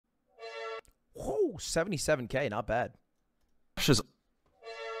Whoa, 77K, not bad. Is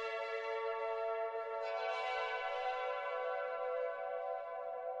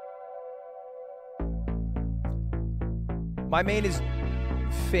My main is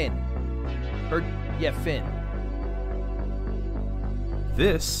Finn. Or, yeah, Finn.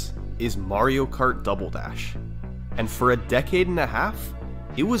 This is Mario Kart Double Dash, and for a decade and a half,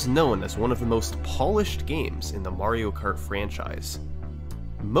 it was known as one of the most polished games in the Mario Kart franchise.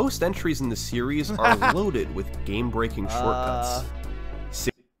 Most entries in the series are loaded with game-breaking shortcuts.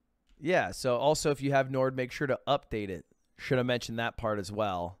 Yeah, so also if you have Nord, make sure to update it. Should have mentioned that part as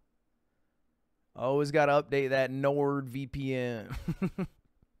well. Always got to update that Nord VPN.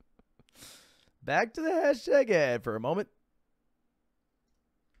 Back to the hashtag ad for a moment.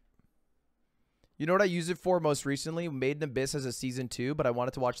 You know what I use it for most recently? Made in Abyss as a season 2, but I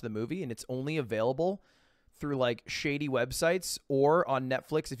wanted to watch the movie, and it's only available through like shady websites or on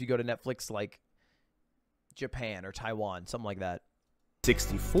Netflix if you go to Netflix like Japan or Taiwan, something like that.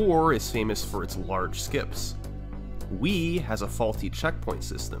 64 is famous for its large skips. Wii has a faulty checkpoint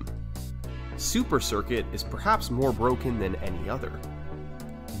system. Super Circuit is perhaps more broken than any other.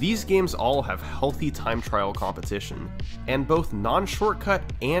 These games all have healthy time trial competition, and both non-shortcut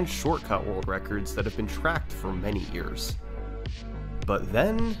and shortcut world records that have been tracked for many years. But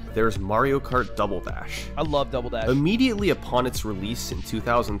then there's Mario Kart Double Dash. I love Double Dash. Immediately upon its release in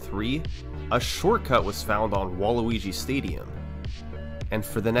 2003, a shortcut was found on Waluigi Stadium. And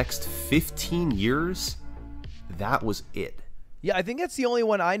for the next 15 years, that was it. Yeah, I think that's the only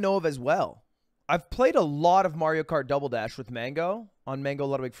one I know of as well. I've played a lot of Mario Kart Double Dash with Mango on Mango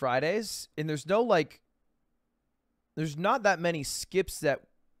Ludwig Fridays, and there's no there's not that many skips that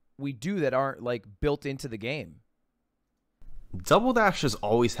we do that aren't like built into the game. Double Dash has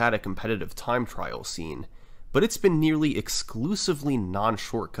always had a competitive time trial scene, but it's been nearly exclusively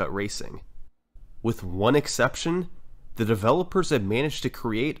non-shortcut racing. With one exception, the developers have managed to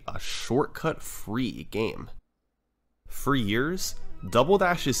create a shortcut-free game. For years, Double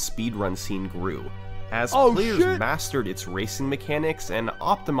Dash's speedrun scene grew, as players mastered its racing mechanics and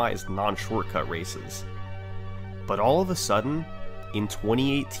optimized non-shortcut races. But all of a sudden, in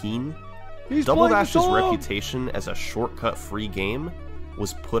 2018, Double Dash's reputation as a shortcut-free game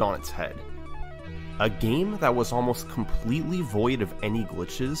was put on its head. A game that was almost completely void of any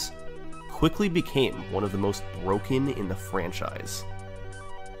glitches quickly became one of the most broken in the franchise.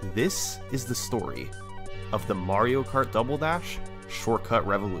 This is the story of the Mario Kart Double Dash Shortcut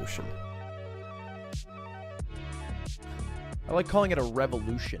Revolution. I like calling it a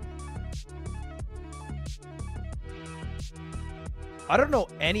revolution. I don't know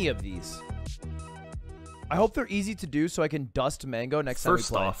any of these. I hope they're easy to do so I can dust Mango next time we play.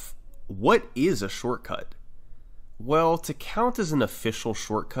 First off, what is a shortcut? Well, to count as an official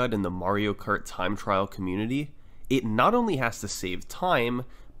shortcut in the Mario Kart time trial community, it not only has to save time,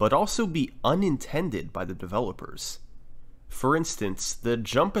 but also be unintended by the developers. For instance, the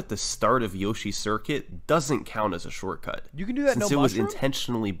jump at the start of Yoshi Circuit doesn't count as a shortcut. You can do that since no it was mushroom?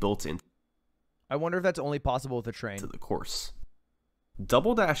 intentionally built into I wonder if that's only possible with a train. the course.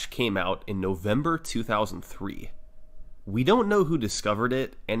 Double Dash came out in November 2003. We don't know who discovered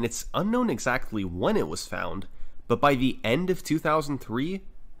it, and it's unknown exactly when it was found, but by the end of 2003,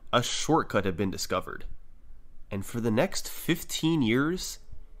 a shortcut had been discovered. And for the next 15 years,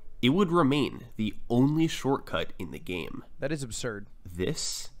 it would remain the only shortcut in the game. That is absurd.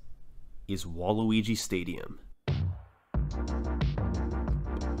 This is Waluigi Stadium.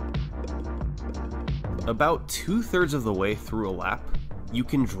 About 2/3 of the way through a lap, you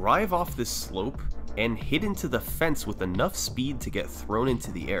can drive off this slope and hit into the fence with enough speed to get thrown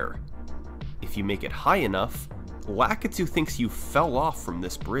into the air. If you make it high enough, Lakitu thinks you fell off from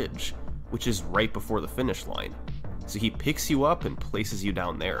this bridge, which is right before the finish line. So he picks you up and places you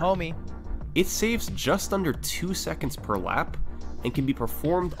down there. Homie. It saves just under 2 seconds per lap and can be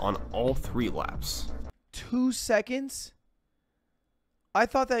performed on all 3 laps. 2 seconds? I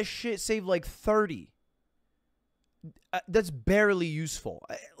thought that shit saved like 30. That's barely useful.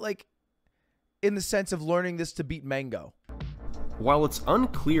 Like, in the sense of learning this to beat Mango. While it's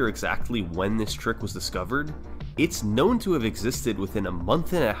unclear exactly when this trick was discovered, it's known to have existed within a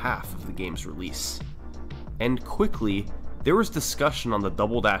month and a half of the game's release. And quickly, there was discussion on the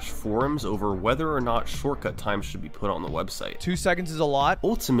Double Dash forums over whether or not shortcut times should be put on the website. 2 seconds is a lot.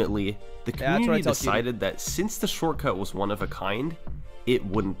 Ultimately, the community decided that since the shortcut was one of a kind, it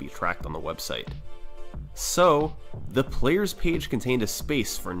wouldn't be tracked on the website. So, the players page contained a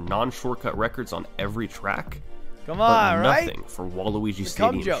space for non-shortcut records on every track, Come but on, nothing for Waluigi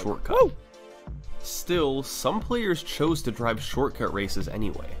Stadium shortcut. Woo! Still, some players chose to drive shortcut races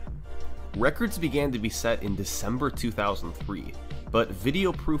anyway. Records began to be set in December 2003, but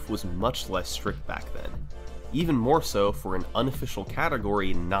video proof was much less strict back then, even more so for an unofficial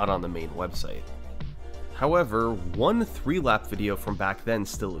category not on the main website. However, one 3-lap video from back then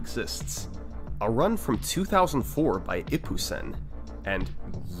still exists, a run from 2004 by Ipusen, and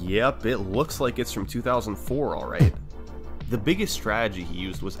yep, it looks like it's from 2004 alright. The biggest strategy he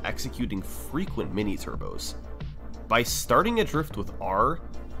used was executing frequent mini-turbos. By starting a drift with R,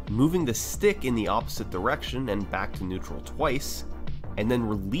 moving the stick in the opposite direction and back to neutral twice, and then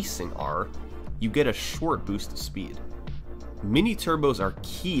releasing R, you get a short boost of speed. Mini-turbos are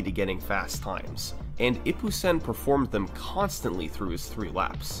key to getting fast times, and Ipusen performed them constantly through his 3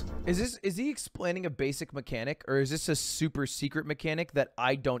 laps. Is he explaining a basic mechanic, or is this a super secret mechanic that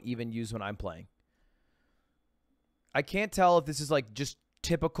I don't even use when I'm playing? I can't tell if this is like just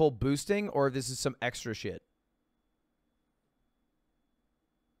typical boosting or if this is some extra shit.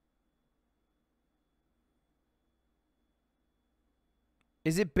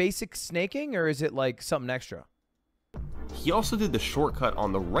 Is it basic snaking, or is it like something extra? He also did the shortcut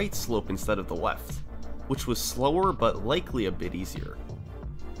on the right slope instead of the left, which was slower but likely a bit easier.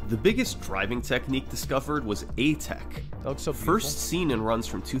 The biggest driving technique discovered was A-Tech, That looks so beautiful. first seen in runs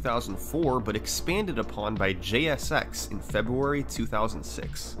from 2004 but expanded upon by JSX in February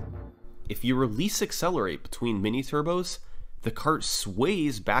 2006. If you release accelerate between mini-turbos, the kart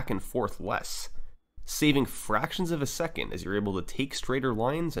sways back and forth less, saving fractions of a second as you're able to take straighter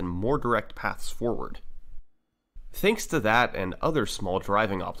lines and more direct paths forward. Thanks to that and other small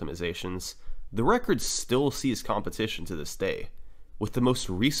driving optimizations, the record still sees competition to this day, with the most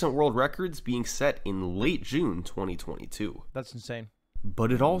recent world records being set in late June 2022. That's insane.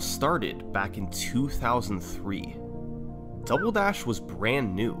 But it all started back in 2003. Double Dash was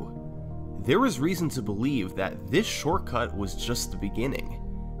brand new. There was reason to believe that this shortcut was just the beginning,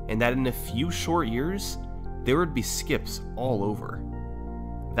 and that in a few short years, there would be skips all over.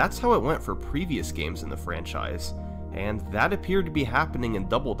 That's how it went for previous games in the franchise, and that appeared to be happening in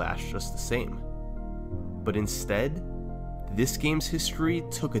Double Dash just the same. But instead, this game's history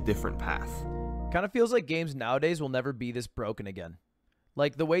took a different path. Kind of feels like games nowadays will never be this broken again.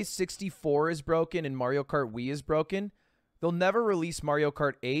 Like the way 64 is broken and Mario Kart Wii is broken, they'll never release Mario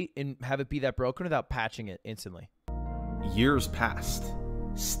Kart 8 and have it be that broken without patching it instantly. Years passed,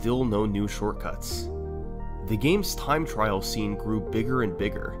 still no new shortcuts. The game's time trial scene grew bigger and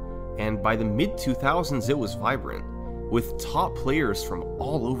bigger, and by the mid-2000s it was vibrant, with top players from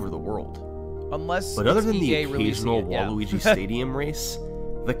all over the world. Unless But other than the EA occasional releasing it, yeah. Waluigi Stadium race,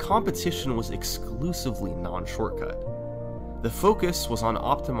 the competition was exclusively non-shortcut. The focus was on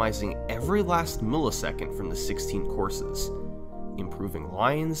optimizing every last millisecond from the 16 courses, improving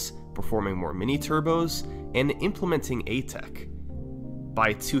lines, performing more mini-turbos, and implementing A-Tech.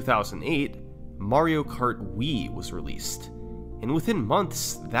 By 2008, Mario Kart Wii was released, and within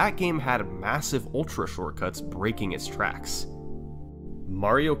months, that game had massive ultra shortcuts breaking its tracks.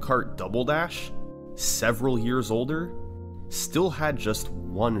 Mario Kart Double Dash, several years older, still had just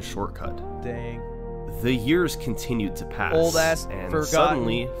one shortcut. Dang. The years continued to pass, Old ass, and forgotten,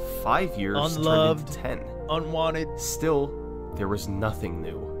 suddenly, 5 years unloved, turned into 10. Unwanted. Still, there was nothing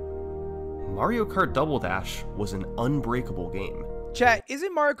new. Mario Kart Double Dash was an unbreakable game. Chat,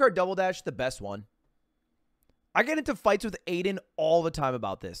 isn't Mario Kart Double Dash the best one? I get into fights with Aiden all the time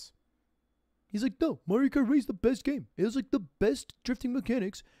about this. He's like, no, Mario Kart Wii is the best game. It has like the best drifting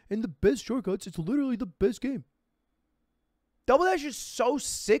mechanics and the best shortcuts. It's literally the best game. Double Dash is so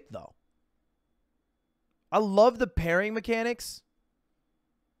sick, though. I love the pairing mechanics.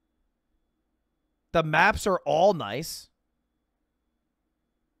 The maps are all nice.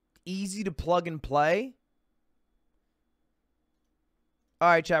 Easy to plug and play. All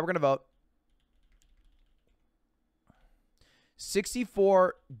right, chat, we're going to vote.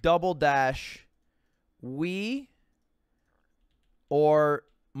 64 Double Dash Wii or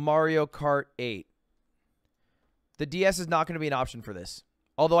Mario Kart 8. The DS is not going to be an option for this.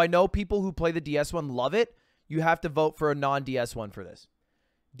 Although I know people who play the DS one love it, you have to vote for a non-DS one for this.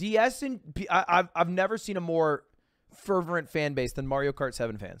 DS and I've never seen a more fervent fan base than Mario Kart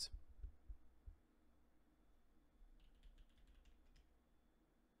 7 fans.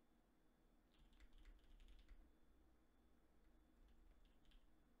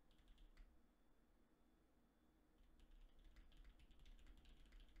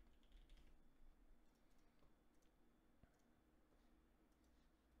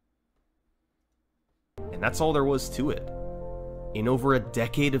 And that's all there was to it. In over a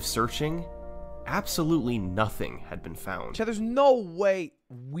decade of searching, absolutely nothing had been found. Chat, there's no way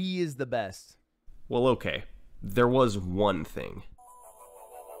Wii is the best. Well, okay, there was one thing.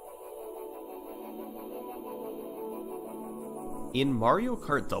 In Mario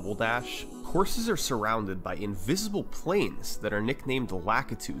Kart Double Dash, courses are surrounded by invisible planes that are nicknamed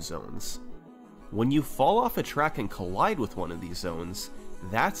Lakitu zones. When you fall off a track and collide with one of these zones,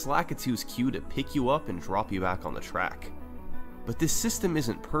 that's Lakitu's cue to pick you up and drop you back on the track. But this system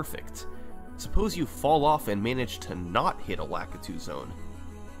isn't perfect. Suppose you fall off and manage to not hit a Lakitu zone.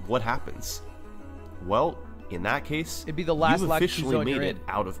 What happens? Well, in that case, it'd be the last you've Lakitu officially zone made you're it in.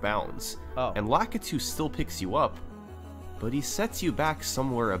 out of bounds, Oh. and Lakitu still picks you up, but he sets you back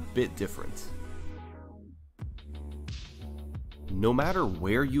somewhere a bit different. No matter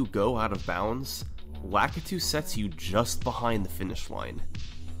where you go out of bounds, Lakitu sets you just behind the finish line.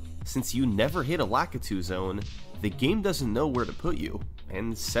 Since you never hit a Lakitu zone, the game doesn't know where to put you,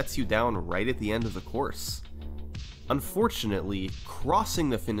 and sets you down right at the end of the course. Unfortunately, crossing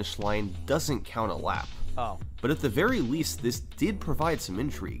the finish line doesn't count a lap. Oh. But at the very least, this did provide some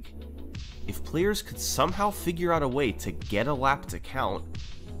intrigue. If players could somehow figure out a way to get a lap to count,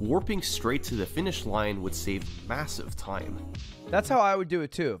 warping straight to the finish line would save massive time. That's how I would do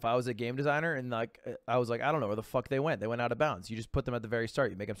it too. If I was a game designer and I was like, I don't know where the fuck they went. They went out of bounds. You just put them at the very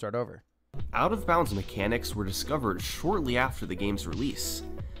start. You make them start over. Out of bounds mechanics were discovered shortly after the game's release,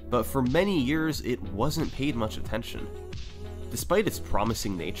 but for many years it wasn't paid much attention. Despite its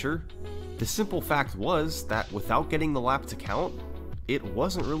promising nature, the simple fact was that without getting the lap to count, it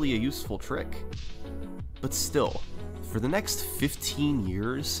wasn't really a useful trick. But still, for the next 15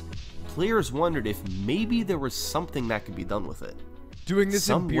 years, players wondered if maybe there was something that could be done with it. Doing this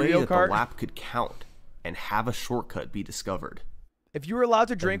Some way Imperial that Kart? the lap could count and have a shortcut be discovered. If you were allowed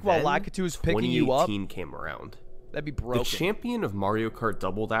to drink And while then Lakitu was picking you up, 2018 came around. that'd be broken. The champion of Mario Kart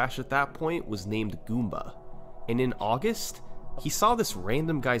Double Dash at that point was named Goomba, and in August, he saw this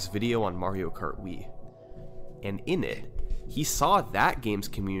random guy's video on Mario Kart Wii. And in it, he saw that game's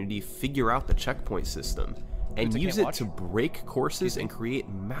community figure out the checkpoint system and use it to break courses and create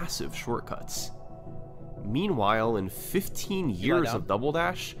massive shortcuts. Meanwhile, in 15 years of Double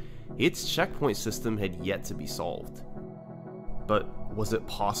Dash, its checkpoint system had yet to be solved. But was it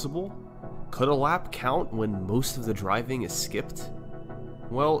possible? Could a lap count when most of the driving is skipped?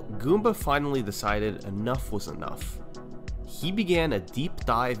 Well, Goomba finally decided enough was enough. He began a deep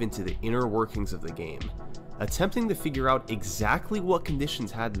dive into the inner workings of the game, attempting to figure out exactly what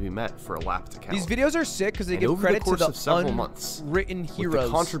conditions had to be met for a lap to count. These videos are sick because they And give over credit the course to of the several months, unwritten with heroes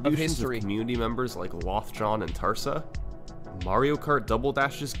the contributions of history. community members like Lothjohn and Tarsa, Mario Kart Double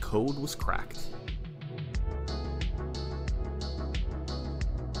Dash's code was cracked.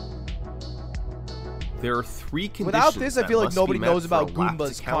 There are three conditions Without this, I feel that like must nobody be met knows for a about lap to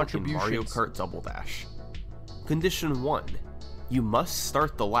Goomba's count in Mario contributions. Kart Double Dash. Condition 1. You must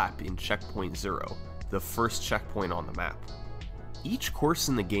start the lap in checkpoint 0, the first checkpoint on the map. Each course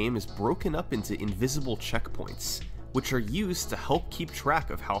in the game is broken up into invisible checkpoints, which are used to help keep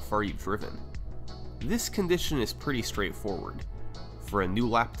track of how far you've driven. This condition is pretty straightforward. For a new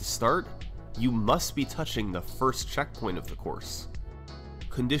lap to start, you must be touching the first checkpoint of the course.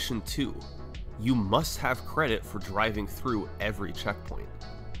 Condition 2. You must have credit for driving through every checkpoint.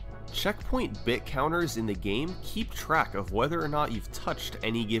 Checkpoint bit counters in the game keep track of whether or not you've touched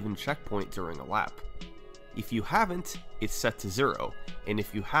any given checkpoint during a lap. If you haven't, it's set to 0, and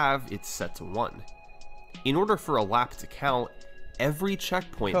if you have, it's set to 1. In order for a lap to count, every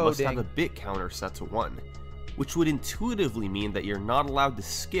checkpoint must have a bit counter set to 1, which would intuitively mean that you're not allowed to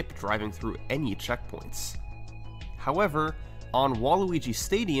skip driving through any checkpoints. However, on Waluigi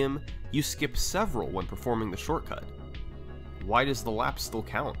Stadium, you skip several when performing the shortcut. Why does the lap still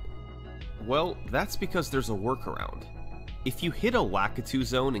count? Well, that's because there's a workaround. If you hit a Lakitu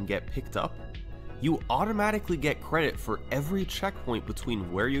zone and get picked up, you automatically get credit for every checkpoint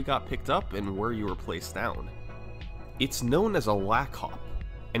between where you got picked up and where you were placed down. It's known as a lack hop,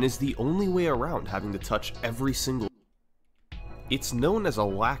 and is the only way around having to touch every single... It's known as a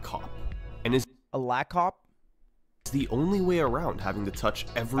lack hop, and is... A lack hop? It's the only way around having to touch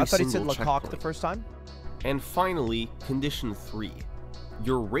every single checkpoint. I thought he said Lacock the first time. And finally, condition 3.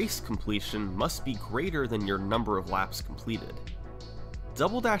 Your race completion must be greater than your number of laps completed.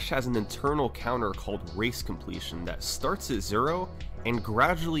 Double Dash has an internal counter called race completion that starts at 0 and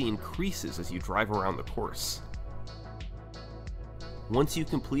gradually increases as you drive around the course. Once you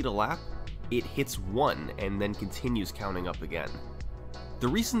complete a lap, it hits 1 and then continues counting up again. The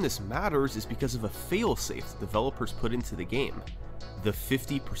reason this matters is because of a failsafe developers put into the game, the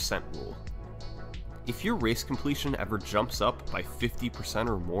 50% rule. If your race completion ever jumps up by 50%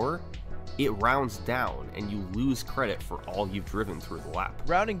 or more, it rounds down and you lose credit for all you've driven through the lap.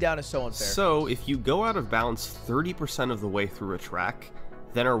 Rounding down is so unfair. So if you go out of bounds 30% of the way through a track,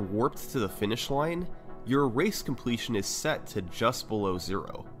 then are warped to the finish line, your race completion is set to just below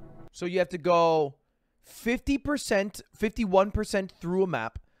 0. So you have to go 50%, 51% through a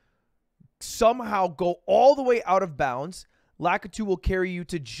map, somehow go all the way out of bounds. Lakitu will carry you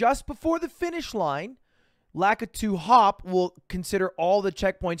to just before the finish line. Lakitu hop will consider all the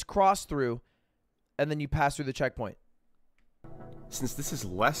checkpoints crossed through, and then you pass through the checkpoint. Since this is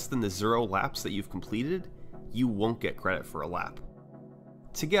less than the 0 laps that you've completed, you won't get credit for a lap.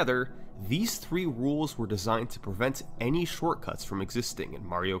 Together, these 3 rules were designed to prevent any shortcuts from existing in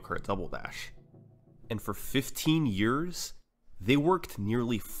Mario Kart Double Dash. And for 15 years, they worked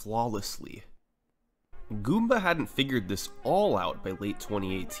nearly flawlessly. Goomba hadn't figured this all out by late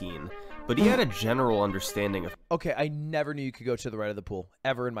 2018, but he had a general understanding of— Okay, I never knew you could go to the right of the pool,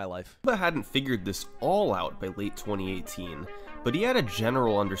 ever in my life. Goomba hadn't figured this all out by late 2018, but he had a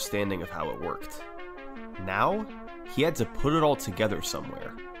general understanding of how it worked. Now, he had to put it all together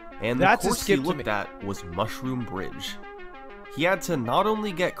somewhere, and the course he looked at was Mushroom Bridge. He had to not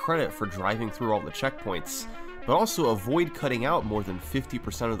only get credit for driving through all the checkpoints, but also avoid cutting out more than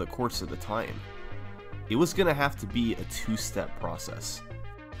 50% of the course at a time. It was gonna have to be a 2-step process.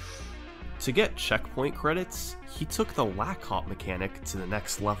 To get checkpoint credits, he took the lack hop mechanic to the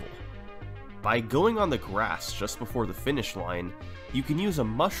next level. By going on the grass just before the finish line, you can use a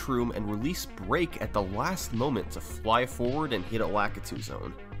mushroom and release brake at the last moment to fly forward and hit a Lakitu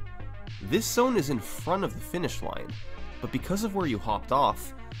zone. This zone is in front of the finish line, but because of where you hopped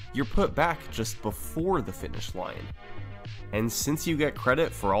off, you're put back just before the finish line. And since you get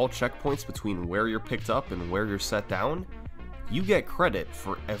credit for all checkpoints between where you're picked up and where you're set down, you get credit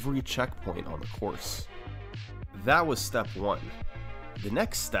for every checkpoint on the course. That was step 1. The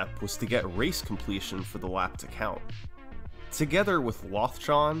next step was to get race completion for the lap to count. Together with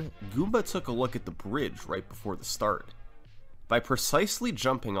Lothjon, Goomba took a look at the bridge right before the start. By precisely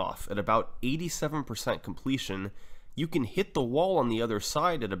jumping off at about 87% completion, you can hit the wall on the other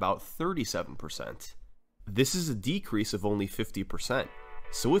side at about 37%. This is a decrease of only 50%,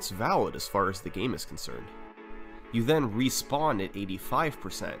 so it's valid as far as the game is concerned. You then respawn at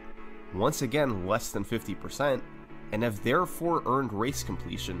 85%, once again less than 50%, and have therefore earned race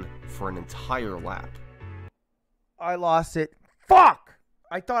completion for an entire lap. I lost it. Fuck!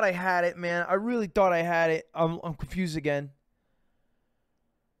 I thought I had it, man. I really thought I had it. I'm confused again.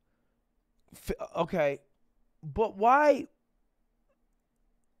 Okay. But why?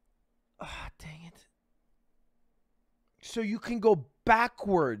 Ah, dang it. So you can go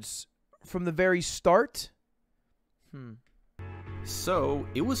backwards from the very start? So,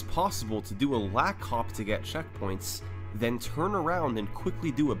 it was possible to do a lack hop to get checkpoints, then turn around and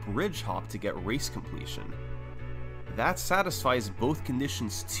quickly do a bridge hop to get race completion. That satisfies both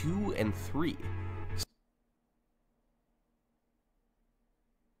conditions 2 and 3.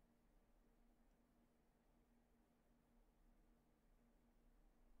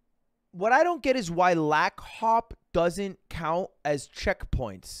 What I don't get is why lack hop doesn't count as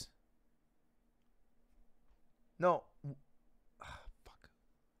checkpoints. No. Fuck.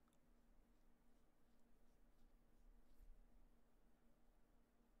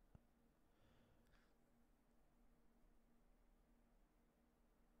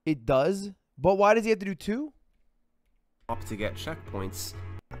 It does? But why does he have to do 2? To get checkpoints.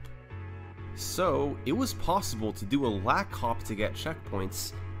 So, it was possible to do a lack hop to get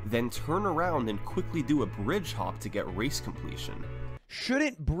checkpoints, then turn around and quickly do a bridge hop to get race completion.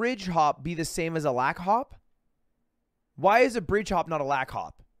 Shouldn't bridge hop be the same as a lack hop? Why is a bridge hop not a lack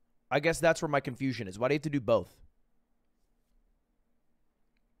hop? I guess that's where my confusion is. Why do you have to do both?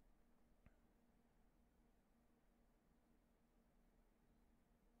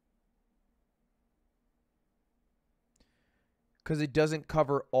 Because it doesn't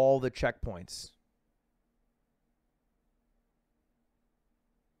cover all the checkpoints.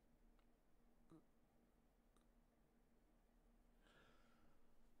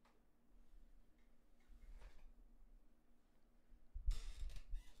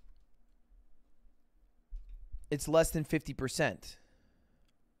 It's less than 50%.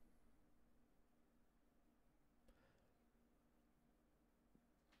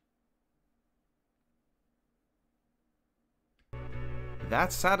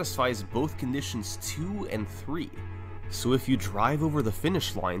 That satisfies both conditions 2 and 3. So if you drive over the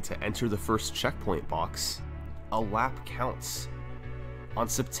finish line to enter the first checkpoint box, a lap counts. On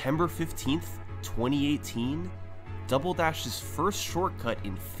September 15th, 2018, Double Dash's first shortcut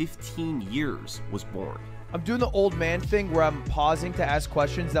in 15 years was born. I'm doing the old man thing where I'm pausing to ask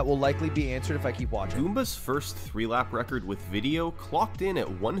questions that will likely be answered if I keep watching. Goomba's first 3-lap record with video clocked in at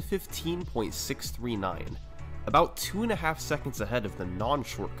 1:15.639, about 2.5 seconds ahead of the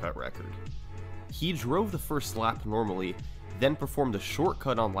non-shortcut record. He drove the first lap normally, then performed a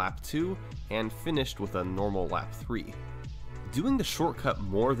shortcut on lap 2, and finished with a normal lap 3. Doing the shortcut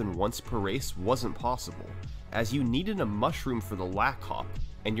more than once per race wasn't possible, as you needed a mushroom for the lack hop,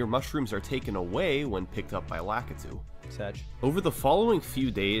 and your mushrooms are taken away when picked up by Lakitu. Sedge. Over the following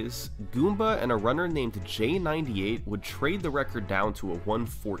few days, Goomba and a runner named J98 would trade the record down to a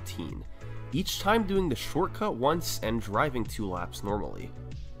 1:14, each time doing the shortcut once and driving 2 laps normally.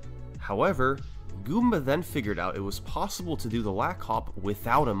 However, Goomba then figured out it was possible to do the lack hop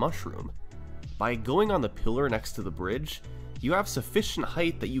without a mushroom. By going on the pillar next to the bridge, you have sufficient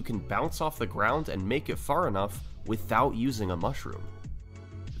height that you can bounce off the ground and make it far enough without using a mushroom.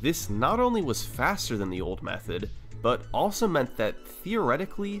 This not only was faster than the old method, but also meant that,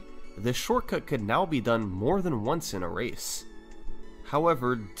 theoretically, the shortcut could now be done more than once in a race.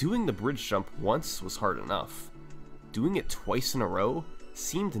 However, doing the bridge jump once was hard enough. Doing it twice in a row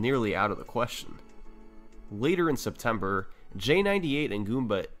seemed nearly out of the question. Later in September, J98 and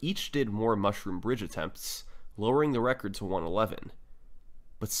Goomba each did more mushroom bridge attempts, lowering the record to 111.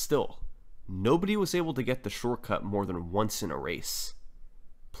 But still, nobody was able to get the shortcut more than once in a race.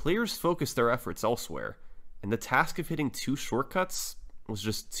 Players focused their efforts elsewhere, and the task of hitting 2 shortcuts was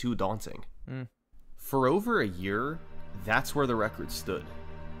just too daunting. For over a year, that's where the record stood.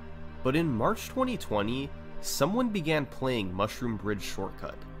 But in March 2020, someone began playing Mushroom Bridge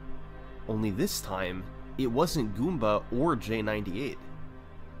Shortcut. Only this time, it wasn't Goomba or J98.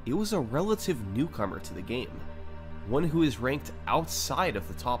 It was a relative newcomer to the game, one who is ranked outside of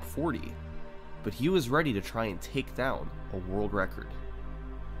the top 40, but he was ready to try and take down a world record.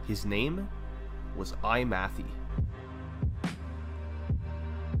 His name was Mathy.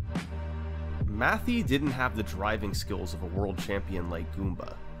 Mathy didn't have the driving skills of a world champion like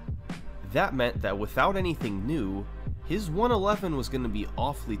Goomba. That meant that without anything new, his 111 was going to be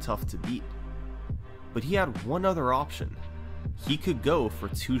awfully tough to beat. But he had one other option. He could go for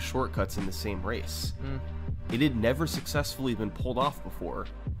 2 shortcuts in the same race. It had never successfully been pulled off before,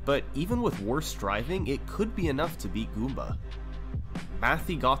 but even with worse driving, it could be enough to beat Goomba.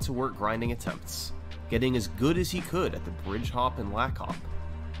 Mathy got to work grinding attempts, getting as good as he could at the bridge hop and lack hop.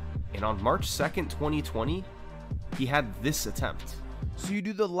 And on March 2nd, 2020, he had this attempt. So you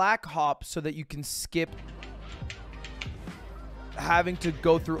do the lack hop so that you can skip having to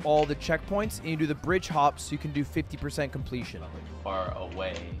go through all the checkpoints, and you do the bridge hop so you can do 50% completion. Far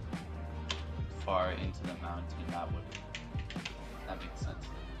away, far into the mountain, that makes sense.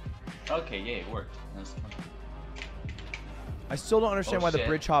 Okay, yeah, it worked. That's fine. I still don't understand why the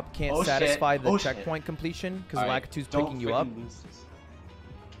bridge hop can't satisfy the checkpoint completion, because Lakitu's picking you up.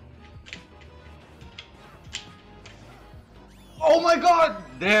 Oh my god!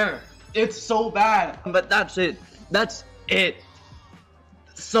 There! It's so bad! But that's it. That's it.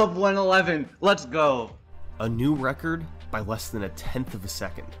 Sub 111. Let's go. A new record by less than 1/10 of a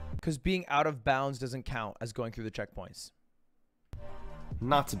second. Because being out of bounds doesn't count as going through the checkpoints.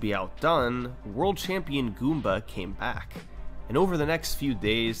 Not to be outdone, world champion Goomba came back, and over the next few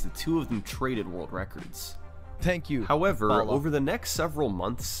days, the two of them traded world records. Thank you. However, Follow. over the next several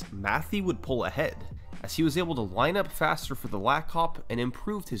months, Mathy would pull ahead, as he was able to line up faster for the lack hop and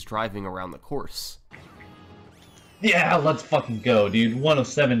improved his driving around the course. Yeah, let's fucking go, dude.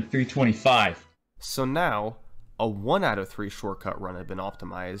 107, 325. So now, a 1 out of 3 shortcut run had been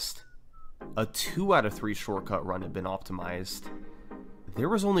optimized, a 2 out of 3 shortcut run had been optimized. There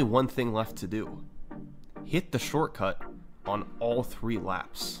was only one thing left to do: hit the shortcut on all 3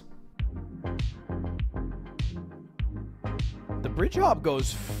 laps. The bridge hop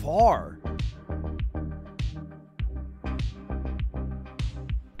goes far.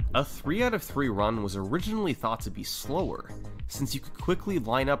 A 3 out of 3 run was originally thought to be slower, since you could quickly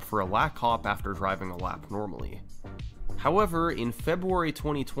line up for a lack hop after driving a lap normally. However, in February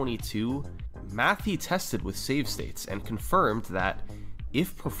 2022, Mathy tested with save states and confirmed that,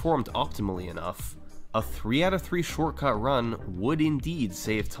 if performed optimally enough, a 3 out of 3 shortcut run would indeed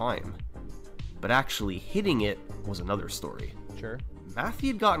save time. But actually hitting it was another story. Sure. Mathy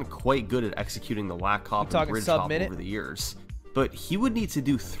had gotten quite good at executing the lack hop and bridge hop over the years, but he would need to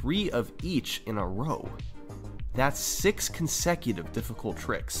do 3 of each in a row. That's 6 consecutive difficult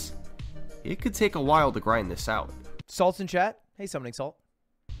tricks. It could take a while to grind this out. Salt's in chat. Hey, summoning Salt.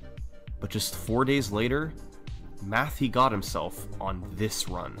 But just 4 days later, Mathy got himself on this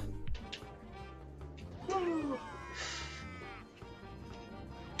run.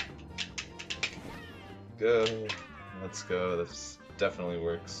 Go. Let's go. This definitely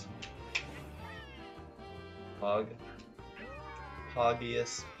works. Pog.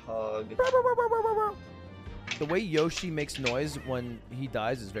 Poggiest pog. The way Yoshi makes noise when he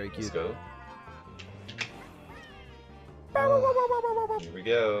dies is very Let's cute. go. Here we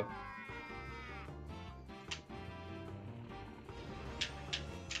go.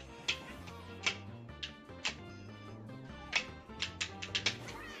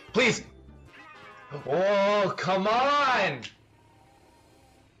 Please! Oh, come on!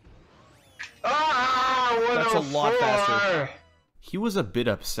 Ah, That's a lot 104! faster. He was a bit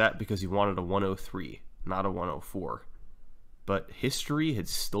upset because he wanted a 103, not a 104. But history had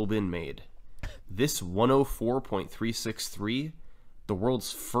still been made. This 104.363, the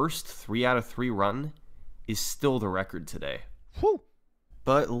world's first 3 out of 3 run, is still the record today. Whew.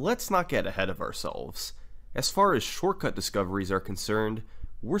 But let's not get ahead of ourselves. As far as shortcut discoveries are concerned,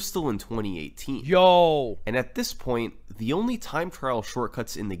 we're still in 2018. Yo! And at this point, the only time trial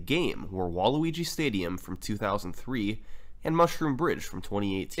shortcuts in the game were Waluigi Stadium from 2003 and Mushroom Bridge from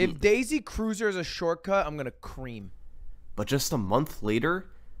 2018. If Daisy Cruiser is a shortcut, I'm gonna cream. But just a month later,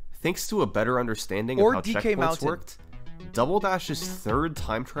 thanks to a better understanding Or of how DK checkpoints Mountain. worked, Double Dash's third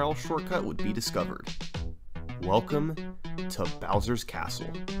time trial shortcut would be discovered. Welcome to Bowser's Castle.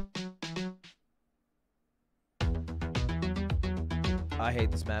 I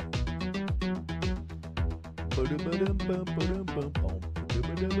hate this map.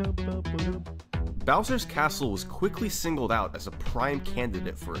 Bowser's Castle was quickly singled out as a prime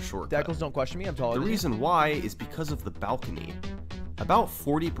candidate for a shortcut. Deckles, don't question me. I'm taller The than you. reason why is because of the balcony. About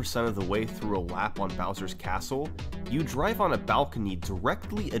 40% of the way through a lap on Bowser's Castle, you drive on a balcony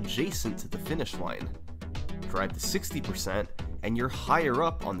directly adjacent to the finish line. Drive to 60%, and you're higher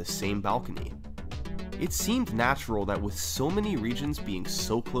up on the same balcony. It seemed natural that with so many regions being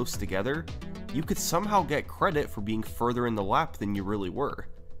so close together, you could somehow get credit for being further in the lap than you really were.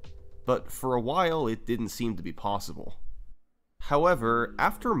 But for a while, it didn't seem to be possible. However,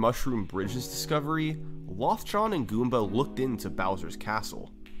 after Mushroom Bridge's discovery, Lothjon and Goomba looked into Bowser's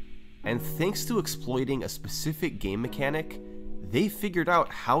Castle. And thanks to exploiting a specific game mechanic, they figured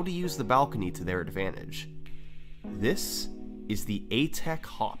out how to use the balcony to their advantage. This is the A-Tech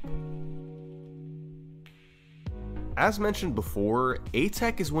Hop. As mentioned before,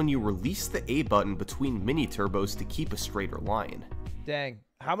 A-Tech is when you release the A button between mini-turbos to keep a straighter line. Dang.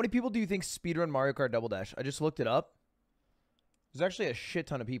 How many people do you think speedrun Mario Kart Double Dash? I just looked it up. There's actually a shit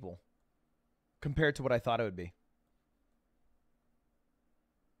ton of people compared to what I thought it would be.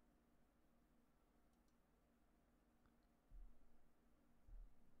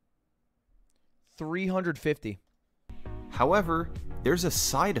 $350. However, there's a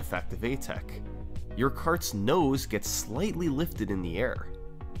side effect of A-Tech. Your kart's nose gets slightly lifted in the air.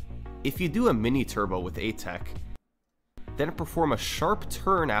 If you do a mini turbo with A-Tech, then perform a sharp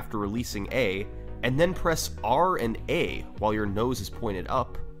turn after releasing A, and then press R and A while your nose is pointed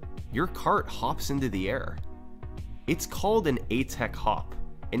up, your kart hops into the air. It's called an A-Tech hop,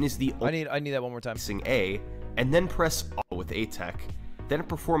 and is the only I need that one more time. releasing A, and then press R with A-Tech, then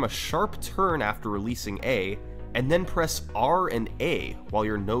perform a sharp turn after releasing A, and then press R and A while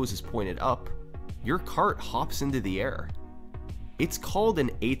your nose is pointed up, your kart hops into the air. It's called an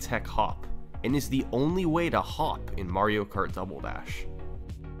A-Tech hop, and is the only way to hop in Mario Kart Double Dash.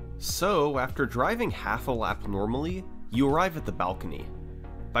 So, after driving half a lap normally, you arrive at the balcony.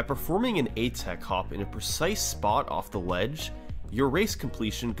 By performing an A-Tech hop in a precise spot off the ledge, your race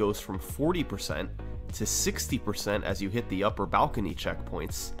completion goes from 40% to 60% as you hit the upper balcony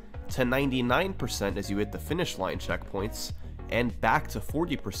checkpoints, to 99% as you hit the finish line checkpoints, and back to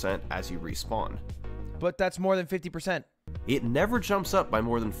 40% as you respawn. But that's more than 50%. It never jumps up by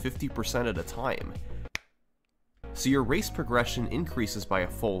more than 50% at a time. So your race progression increases by a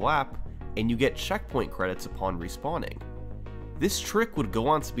full lap, and you get checkpoint credits upon respawning. This trick would go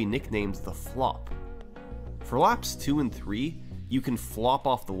on to be nicknamed the flop. For laps 2 and 3, you can flop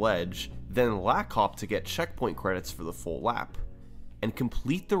off the ledge, then lack hop to get checkpoint credits for the full lap, and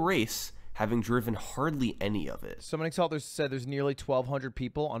complete the race having driven hardly any of it. Someone Exalter said there's nearly 1,200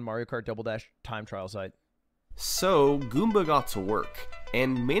 people on Mario Kart Double Dash time trial site. So, Goomba got to work,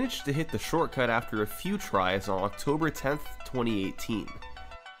 and managed to hit the shortcut after a few tries on October 10th, 2018.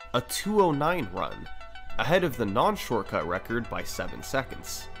 A 2:09 run, ahead of the non-shortcut record by 7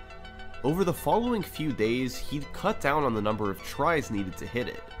 seconds. Over the following few days, he'd cut down on the number of tries needed to hit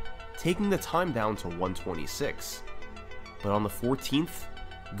it, taking the time down to 1:26. But on the 14th,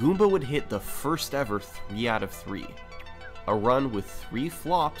 Goomba would hit the first ever 3 out of 3, a run with 3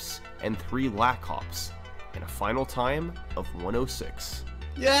 flops and 3 lack hops, and a final time of 1:06.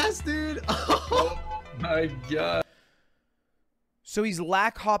 Yes, dude! Oh my god. So he's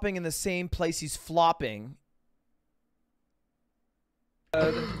lack hopping in the same place he's flopping.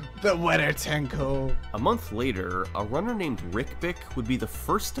 The winner, Tenko. A month later, a runner named Rick Bick would be the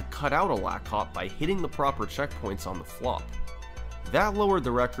first to cut out a lack hop by hitting the proper checkpoints on the flop. That lowered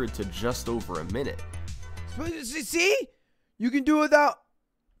the record to just over a minute. See? You can do it without...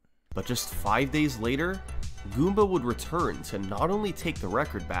 But just 5 days later, Goomba would return to not only take the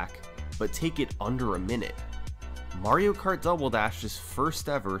record back, but take it under a minute. Mario Kart Double Dash's first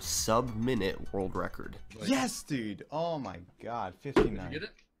ever sub-minute world record. Yes, dude. Oh my god, 59. Did you get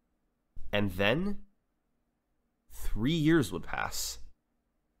it? And then, 3 years would pass.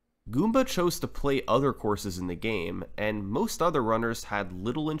 Goomba chose to play other courses in the game, and most other runners had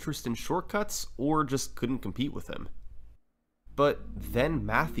little interest in shortcuts or just couldn't compete with him. But then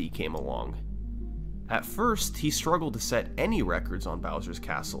Mathy came along. At first, he struggled to set any records on Bowser's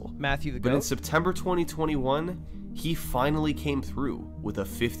Castle. Matthew the But in Goat? September 2021, he finally came through with a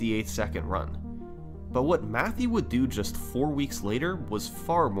 58-second run. But what Matthew would do just 4 weeks later was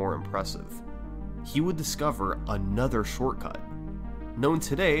far more impressive. He would discover another shortcut, known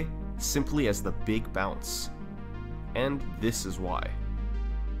today simply as the Big Bounce. And this is why.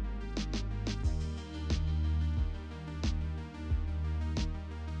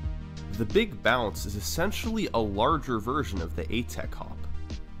 The Big Bounce is essentially a larger version of the A-Tech hop.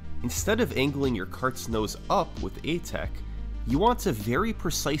 Instead of angling your cart's nose up with A-Tech, you want to very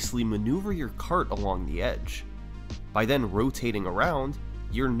precisely maneuver your cart along the edge. By then rotating around,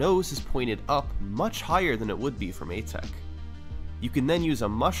 your nose is pointed up much higher than it would be from A-Tech. You can then use a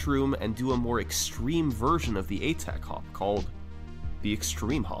mushroom and do a more extreme version of the A-Tech hop called the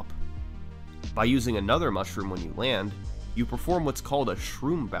Extreme Hop. By using another mushroom when you land, you perform what's called a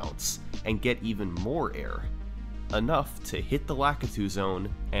shroom bounce and get even more air, enough to hit the Lakitu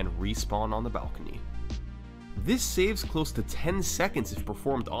zone and respawn on the balcony. This saves close to 10 seconds if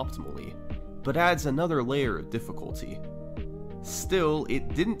performed optimally, but adds another layer of difficulty. Still,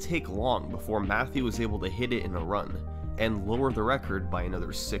 it didn't take long before Matthew was able to hit it in a run, and lower the record by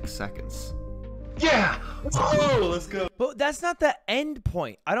another 6 seconds. Yeah! Oh, let's go. But that's not the end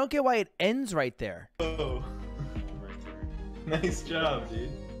point. I don't get why it ends right there. Oh. Nice job,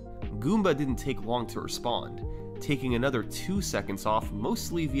 dude. Goomba didn't take long to respond, taking another 2 seconds off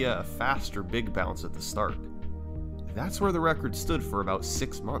mostly via a faster big bounce at the start. That's where the record stood for about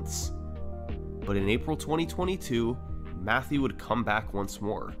 6 months. But in April 2022, Matthew would come back once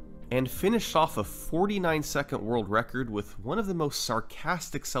more, and finished off a 49-second world record with one of the most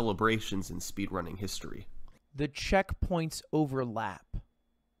sarcastic celebrations in speedrunning history. The checkpoints overlap.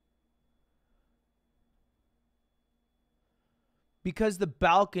 Because the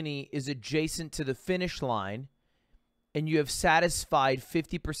balcony is adjacent to the finish line, and you have satisfied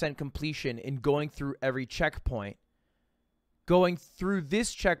 50% completion in going through every checkpoint, going through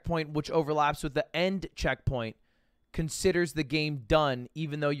this checkpoint, which overlaps with the end checkpoint, considers the game done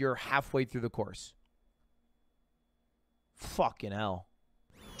even though you're halfway through the course. Fucking hell.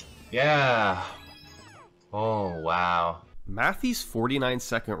 Yeah. Oh, wow. Matthew's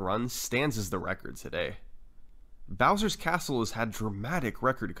 49-second run stands as the record today. Bowser's Castle has had dramatic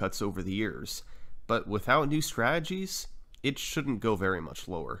record cuts over the years, but without new strategies, it shouldn't go very much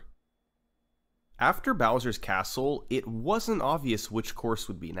lower. After Bowser's Castle, it wasn't obvious which course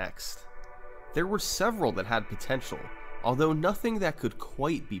would be next. There were several that had potential, although nothing that could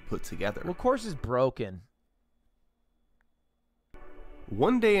quite be put together. Well, course is broken.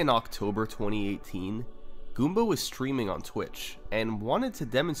 One day in October 2018, Goomba was streaming on Twitch and wanted to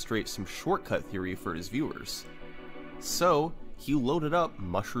demonstrate some shortcut theory for his viewers. So, he loaded up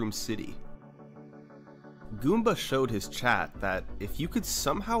Mushroom City. Goomba showed his chat that if you could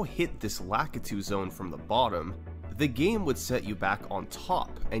somehow hit this Lakitu zone from the bottom, the game would set you back on top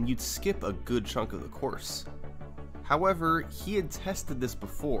and you'd skip a good chunk of the course. However, he had tested this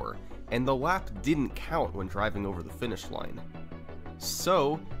before, and the lap didn't count when driving over the finish line.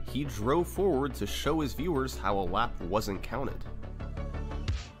 So, he drove forward to show his viewers how a lap wasn't counted.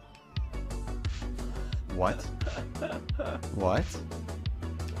 What? What?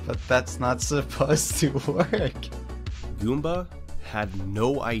 But that's not supposed to work. Goomba had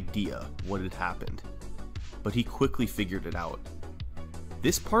no idea what had happened, but he quickly figured it out.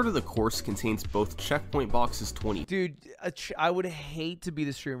 This part of the course contains both checkpoint boxes 20. Dude, I would hate to be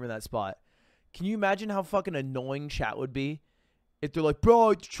the streamer in that spot. Can you imagine how fucking annoying chat would be? If they're like,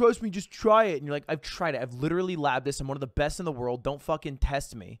 bro, trust me, just try it. And you're like, I've tried it. I've literally labbed this. I'm one of the best in the world. Don't fucking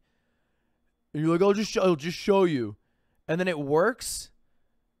test me. And you're like, I'll just show you. And then it works.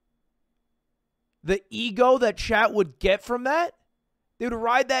 The ego that chat would get from that, they would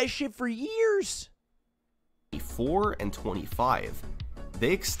ride that shit for years. 24 and 25,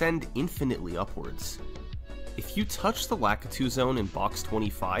 they extend infinitely upwards. If you touch the Lakitu zone in box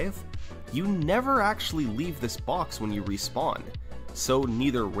 25, you never actually leave this box when you respawn, so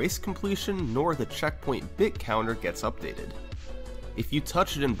neither race completion nor the checkpoint bit counter gets updated. If you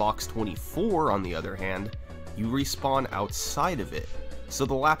touch it in box 24, on the other hand, you respawn outside of it, so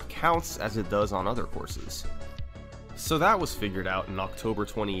the lap counts as it does on other courses. So that was figured out in October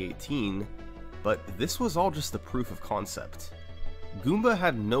 2018, but this was all just the proof of concept. Goomba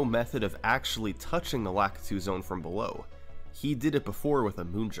had no method of actually touching the Lakitu zone from below. He did it before with a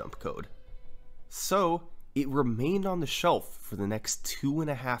moonjump code. So, it remained on the shelf for the next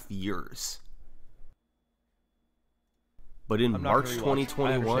 2.5 years. But in March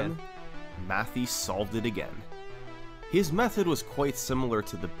 2021, Matthew solved it again. His method was quite similar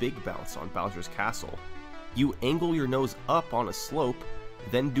to the big bounce on Bowser's Castle. You angle your nose up on a slope,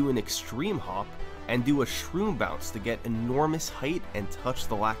 then do an extreme hop, and do a shroom bounce to get enormous height and touch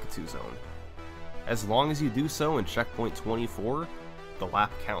the Lakitu zone. As long as you do so in checkpoint 24, the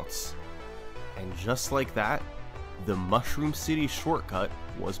lap counts. And just like that, the Mushroom City shortcut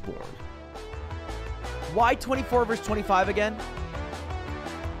was born. Why 24 versus 25 again?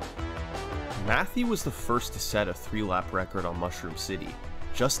 Matthew was the first to set a 3-lap record on Mushroom City,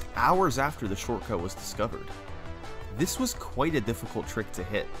 just hours after the shortcut was discovered. This was quite a difficult trick to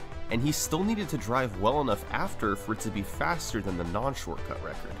hit, and he still needed to drive well enough after for it to be faster than the non-shortcut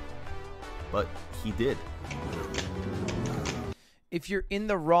record. But he did. If you're in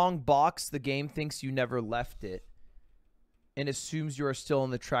the wrong box, the game thinks you never left it and assumes you are still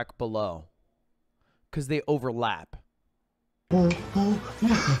on the track below because they overlap. Oh,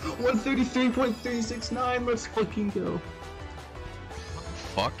 yeah. 133.369, let's fucking go.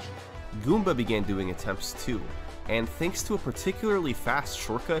 Fuck. Goomba began doing attempts too, and thanks to a particularly fast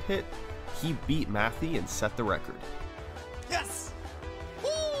shortcut hit, he beat Matthew and set the record. Yes!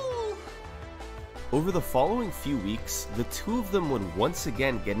 Over the following few weeks, the two of them would once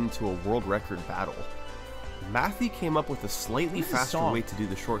again get into a world record battle. Matthew came up with a slightly faster way to do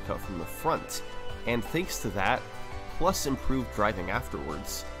the shortcut from the front, and thanks to that, plus improved driving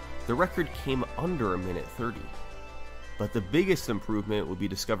afterwards, the record came under 1:30. But the biggest improvement would be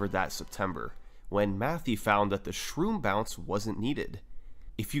discovered that September, when Matthew found that the shroom bounce wasn't needed.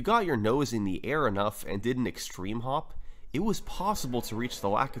 If you got your nose in the air enough and did an extreme hop, it was possible to reach the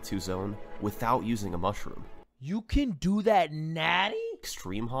Lakitu zone without using a mushroom. You can do that, Natty?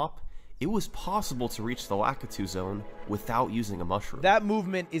 Extreme hop? It was possible to reach the Lakitu zone without using a mushroom. That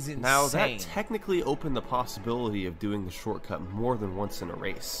movement is insane. Now, that technically opened the possibility of doing the shortcut more than once in a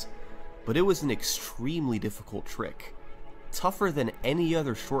race, but it was an extremely difficult trick. Tougher than any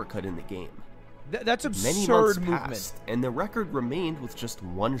other shortcut in the game. That's absurd. Many months movement. passed, and the record remained with just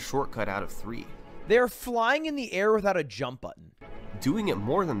one shortcut out of 3. They're flying in the air without a jump button. Doing it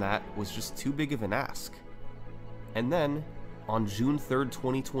more than that was just too big of an ask. And then, on June 3rd,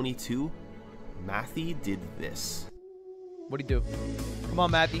 2022, Matthew did this. What'd he do? Come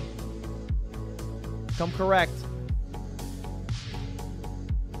on, Matthew. Come correct.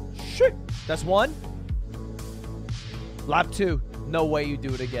 Shit. That's 1. Lap 2. No way you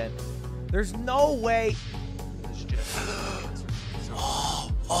do it again. There's no way.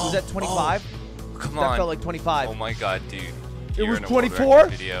 Was that 25? Come that on. felt like 25. Oh my god, dude. It You're was in a world 24?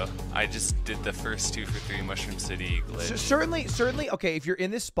 record video. I just did the first 2 for 3 Mushroom City glitch. Certainly. Okay, if you're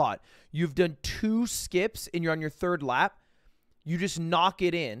in this spot, you've done 2 skips and you're on your 3rd lap, you just knock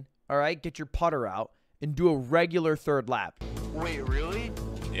it in, all right? Get your putter out and do a regular 3rd lap. Wait, really?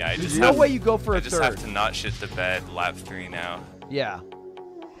 Yeah, I There's just no have, way you go for a I just 3rd. have to not shit the bed lap 3 now. Yeah.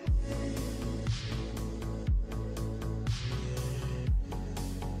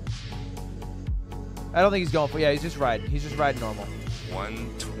 I don't think he's going for. Yeah, he's just riding. He's just riding normal.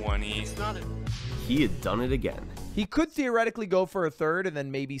 120. He had done it again. He could theoretically go for a 3rd and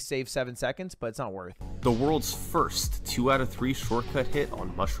then maybe save 7 seconds, but it's not worth. The world's first 2 out of 3 shortcut hit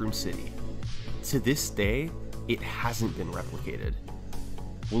on Mushroom City. To this day, it hasn't been replicated.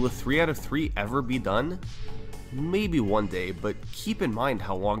 Will a 3 out of 3 ever be done? Maybe one day, but keep in mind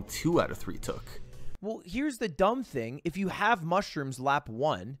how long 2 out of 3 took. Well, here's the dumb thing. If you have mushrooms lap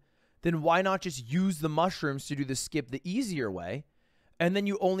 1, then why not just use the mushrooms to do the skip the easier way? And then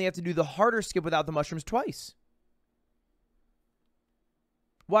you only have to do the harder skip without the mushrooms twice.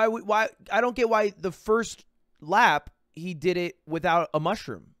 Why? I don't get why the first lap he did it without a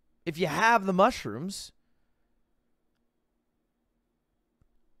mushroom. If you have the mushrooms,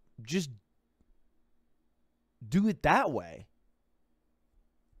 just do it that way.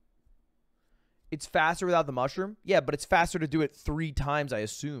 It's faster without the mushroom? Yeah, but it's faster to do it 3 times, I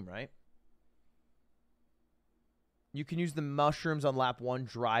assume, right? You can use the mushrooms on lap 1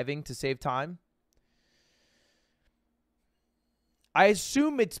 driving to save time. I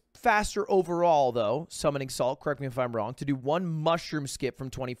assume it's faster overall, though, summoning salt, correct me if I'm wrong, to do one mushroom skip from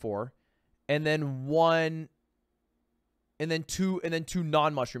 24, and then two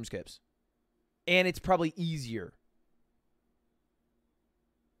non-mushroom skips. And it's probably easier.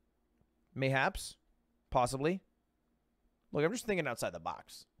 Mayhaps. Possibly. Look, I'm just thinking outside the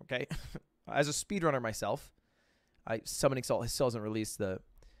box, okay? As a speedrunner myself, Summoning Salt still hasn't released the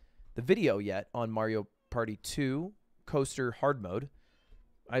video yet on Mario Party 2 Coaster Hard Mode.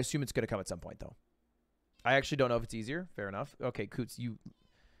 I assume it's going to come at some point, though. I actually don't know if it's easier. Fair enough. Okay, Coots,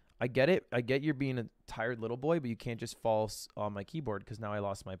 I get it. I get you're being a tired little boy, but you can't just fall on my keyboard because now I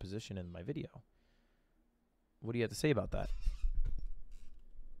lost my position in my video. What do you have to say about that?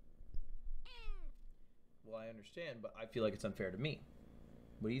 Well, I understand, but I feel like it's unfair to me.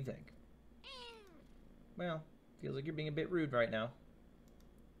 What do you think? Well, feels like you're being a bit rude right now.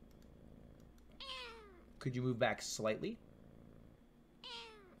 Could you move back slightly?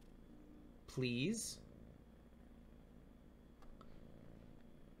 Please?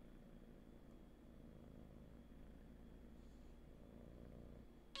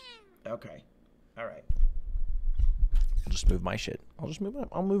 Okay. All right. I'll just move my shit.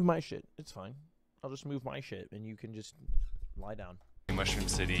 I'll move my shit. It's fine. I'll just move my shit, and you can just lie down. Mushroom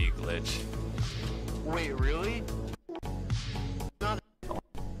City glitch. Wait, really?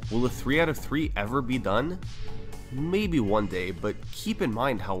 Will a 3 out of 3 ever be done? Maybe one day, but keep in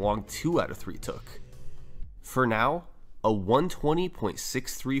mind how long 2 out of 3 took. For now, a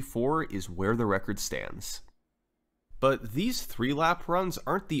 120.634 is where the record stands. But these 3-lap runs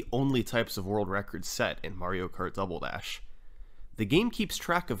aren't the only types of world records set in Mario Kart Double Dash. The game keeps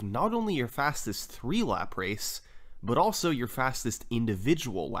track of not only your fastest 3-lap race, but also your fastest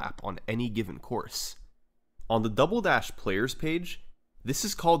individual lap on any given course. On the Double Dash players page, this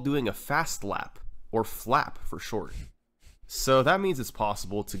is called doing a fast lap, or flap for short. So that means it's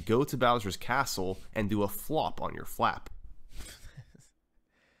possible to go to Bowser's Castle and do a flop on your flap.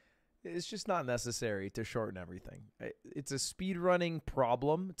 It's just not necessary to shorten everything. It's a speedrunning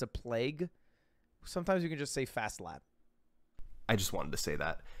problem. It's a plague. Sometimes you can just say fast lap. I just wanted to say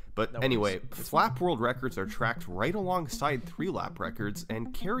that. But No anyway, worries. flap world records are tracked right alongside 3-lap records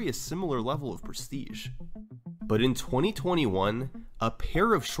and carry a similar level of prestige. But in 2021, a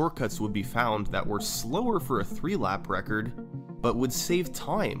pair of shortcuts would be found that were slower for a 3-lap record, but would save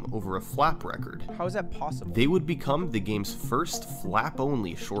time over a flap record. How is that possible? They would become the game's first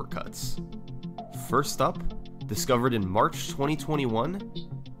flap-only shortcuts. First up, discovered in March 2021,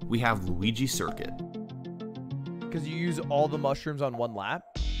 we have Luigi Circuit. Because you use all the mushrooms on one lap?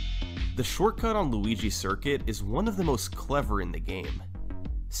 The shortcut on Luigi Circuit is one of the most clever in the game.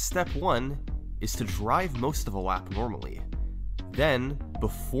 Step 1 is to drive most of a lap normally. Then,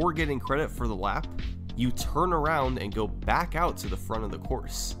 before getting credit for the lap, you turn around and go back out to the front of the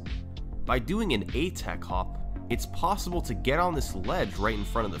course. By doing an A-tech hop, it's possible to get on this ledge right in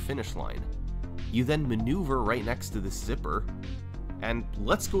front of the finish line. You then maneuver right next to this zipper, and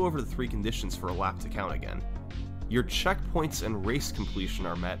let's go over the 3 conditions for a lap to count again. Your checkpoints and race completion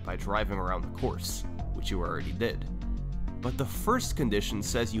are met by driving around the course, which you already did. But the first condition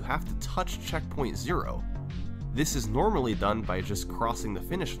says you have to touch checkpoint 0. This is normally done by just crossing the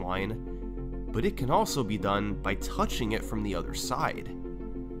finish line, but it can also be done by touching it from the other side.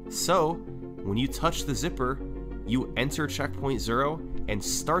 So, when you touch the zipper, you enter checkpoint 0 and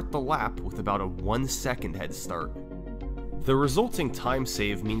start the lap with about a 1-second head start. The resulting time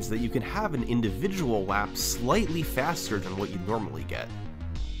save means that you can have an individual lap slightly faster than what you'd normally get.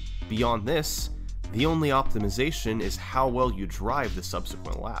 Beyond this, the only optimization is how well you drive the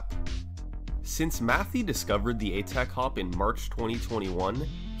subsequent lap. Since Matthew discovered the A-tech hop in March 2021,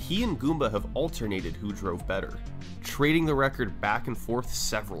 he and Goomba have alternated who drove better, trading the record back and forth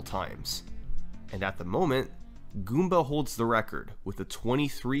several times. And at the moment, Goomba holds the record with a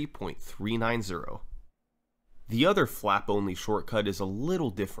 23.390. The other flap-only shortcut is a little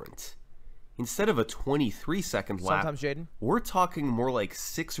different. Instead of a 23-second lap, Sometimes, Jaden, we're talking more like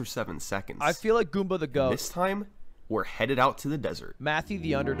 6 or 7 seconds. I feel like Goomba the goat. This time, we're headed out to the desert. Matthew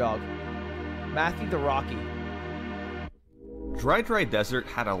the underdog. Matthew the Rocky. Dry Dry Desert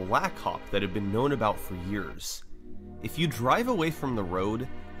had a lack hop that had been known about for years. If you drive away from the road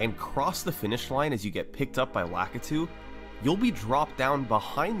and cross the finish line as you get picked up by Lakitu, you'll be dropped down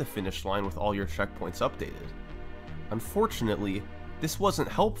behind the finish line with all your checkpoints updated. Unfortunately, this wasn't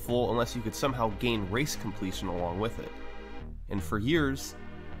helpful unless you could somehow gain race completion along with it. And for years,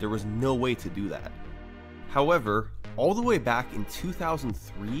 there was no way to do that. However, all the way back in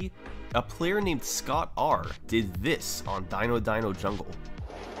 2003, a player named Scott R did this on Dino Dino Jungle.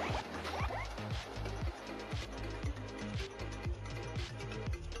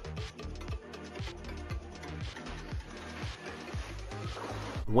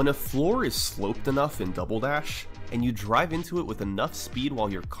 When a floor is sloped enough in Double Dash, and you drive into it with enough speed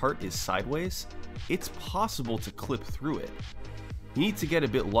while your cart is sideways, it's possible to clip through it. You need to get a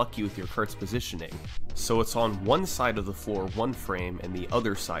bit lucky with your cart's positioning, so it's on one side of the floor one frame and the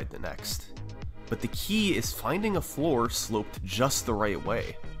other side the next. But the key is finding a floor sloped just the right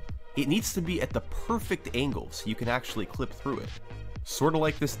way. It needs to be at the perfect angle so you can actually clip through it. Sorta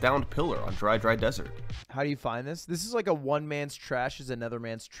like this downed pillar on Dry Desert. How do you find this? This is like a one man's trash is another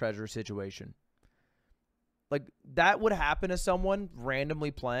man's treasure situation. Like, that would happen to someone randomly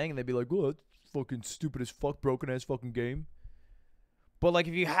playing, and they'd be like, oh, that's fucking stupid as fuck, broken ass fucking game. But, like,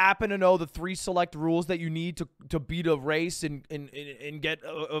 if you happen to know the 3 select rules that you need to beat a race and get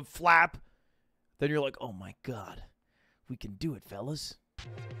a flap, then you're like, oh my god, we can do it, fellas.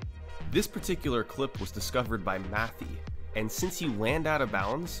 This particular clip was discovered by Matthew, and since you land out of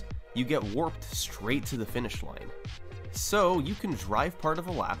bounds, you get warped straight to the finish line. So you can drive part of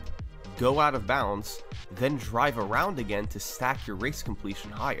a lap, go out of bounds, then drive around again to stack your race completion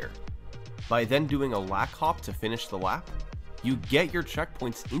higher. By then doing a lack hop to finish the lap, you get your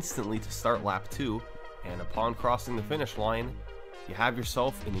checkpoints instantly to start lap 2, and upon crossing the finish line, you have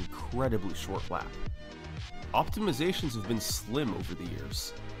yourself an incredibly short lap. Optimizations have been slim over the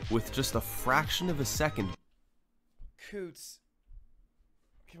years, with just a fraction of a second. Coots.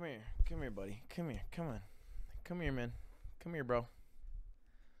 Come here, buddy. Come here, come on. Come here, man. Come here, bro.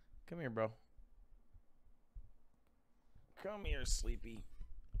 Come here, bro. Come here, Sleepy.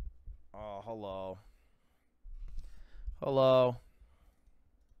 Oh, hello. Hello.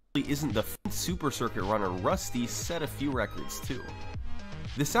 Isn't the Super Circuit runner Rusty set a few records too.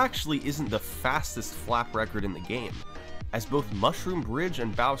 This actually isn't the fastest flap record in the game, as both Mushroom Bridge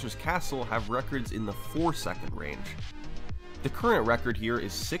and Bowser's Castle have records in the 4-second range. The current record here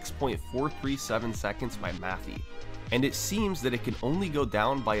is 6.437 seconds by Matthew, and it seems that it can only go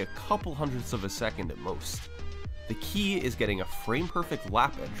down by a couple hundredths of a second at most. The key is getting a frame-perfect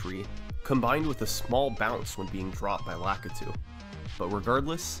lap entry, combined with a small bounce when being dropped by Lakitu. But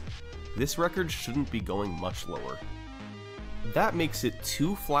regardless, this record shouldn't be going much lower. That makes it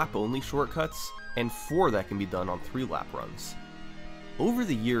 2 flap-only shortcuts, and 4 that can be done on 3 lap runs. Over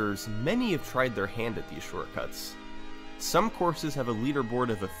the years, many have tried their hand at these shortcuts. Some courses have a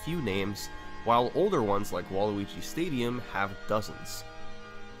leaderboard of a few names, while older ones like Waluigi Stadium have dozens.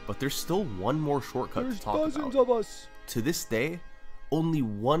 But there's still one more shortcut to talk about. Dozens of us. To this day, only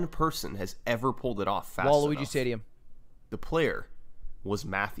one person has ever pulled it off fast Waluigi enough. Stadium. The player was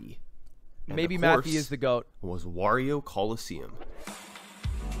Matthew. And Maybe the Matthew course is the GOAT. Was Wario Coliseum.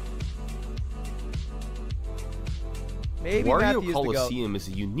 Maybe Wario Matthew is the GOAT. Coliseum is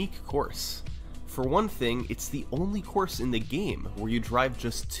a unique course. For one thing, it's the only course in the game where you drive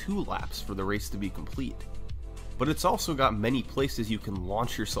just 2 laps for the race to be complete. But it's also got many places you can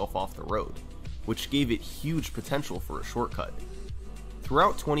launch yourself off the road, which gave it huge potential for a shortcut.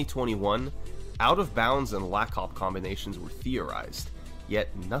 Throughout 2021, out of bounds and lack hop combinations were theorized,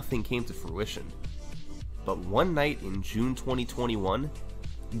 yet nothing came to fruition. But one night in June 2021,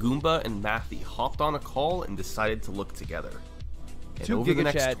 Goomba and Matthew hopped on a call and decided to look together. And over the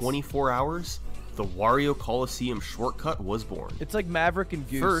next 24 hours, the Wario Coliseum shortcut was born. It's like Maverick and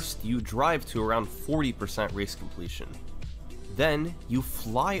Goose. First, you drive to around 40% race completion. Then, you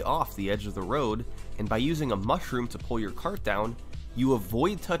fly off the edge of the road, and by using a mushroom to pull your cart down, you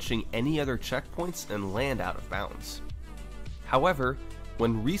avoid touching any other checkpoints and land out of bounds. However,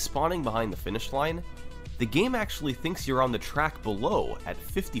 when respawning behind the finish line, the game actually thinks you're on the track below at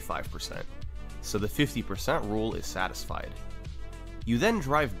 55%, so the 50% rule is satisfied. You then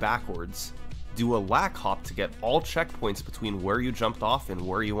drive backwards, do a lack hop to get all checkpoints between where you jumped off and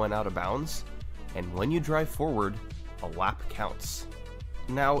where you went out of bounds, and when you drive forward, a lap counts.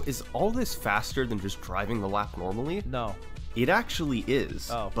 Now, is all this faster than just driving the lap normally? No. It actually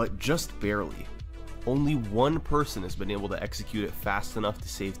is, but just barely. Only one person has been able to execute it fast enough to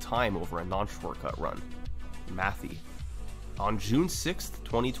save time over a non-shortcut run. Matthew. On June 6th,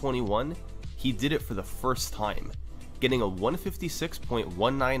 2021, he did it for the first time, getting a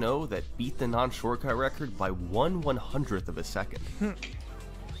 156.190 that beat the non-shortcut record by 1/100th of a second.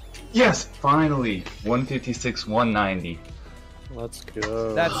 Yes, finally! 156.190. Let's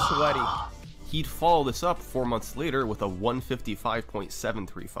go. That's sweaty. He'd follow this up 4 months later with a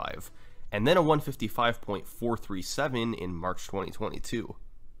 155.735, and then a 155.437 in March 2022.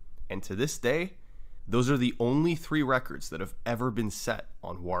 And to this day, those are the only 3 records that have ever been set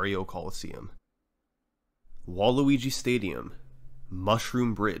on Wario Coliseum. Waluigi Stadium,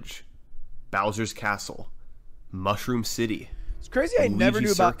 Mushroom Bridge, Bowser's Castle, Mushroom City. It's crazy I never Luigi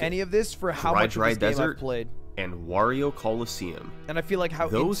knew about Circuit, any of this for how much of this game I've played. and Wario Coliseum. And I feel like how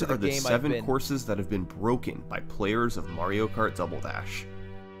Those into are the game I've 7 been. courses that have been broken by players of Mario Kart Double Dash.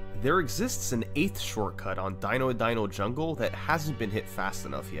 There exists an 8th shortcut on Dino Dino Jungle that hasn't been hit fast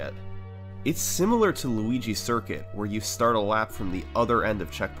enough yet. It's similar to Luigi's Circuit, where you start a lap from the other end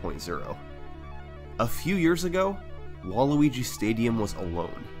of Checkpoint Zero. A few years ago, Waluigi Stadium was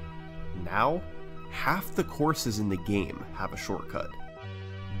alone. Now, half the courses in the game have a shortcut.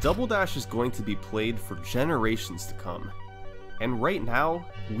 Double Dash is going to be played for generations to come, and right now,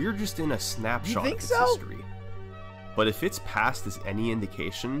 we're just in a snapshot of its history. But if its past is any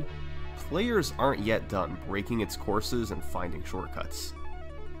indication, players aren't yet done breaking its courses and finding shortcuts.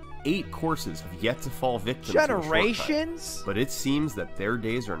 8 courses have yet to fall victim to a shortcut, but it seems that their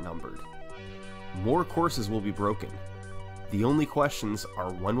days are numbered. More courses will be broken. The only questions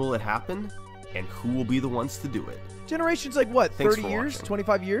are when will it happen, and who will be the ones to do it. Generations like what, Thanks 30 for years, watching.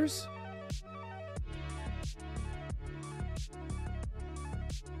 25 years?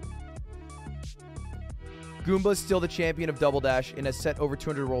 Goomba is still the champion of Double Dash and has set over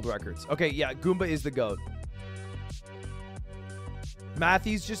 200 world records. Okay, yeah, Goomba is the GOAT.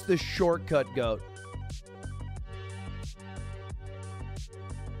 Matthew's just the shortcut GOAT.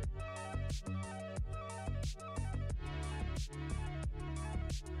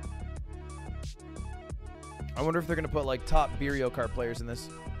 I wonder if they're going to put, like, top Mario Kart players in this.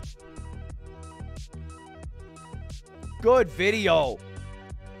 Good video.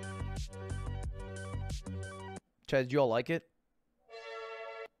 Chad, did you all like it?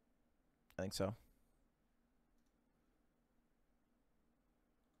 I think so.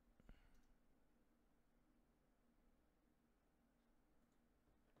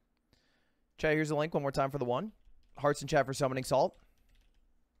 Chad, here's the link one more time for the one. Hearts in chat for summoning Salt.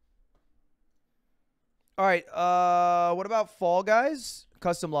 All right, what about Fall Guys?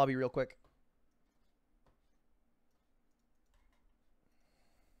 Custom lobby real quick.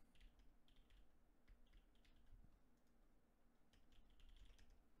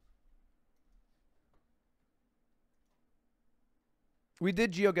 We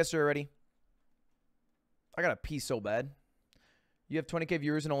did GeoGuessr already. I gotta pee so bad. You have 20K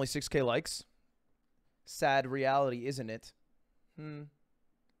viewers and only 6K likes. Sad reality, isn't it?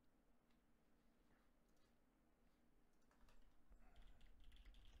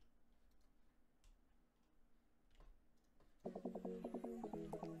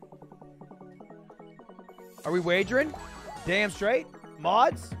 Are we wagering? Damn straight.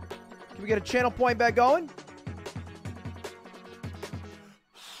 Mods? Can we get a channel point back going?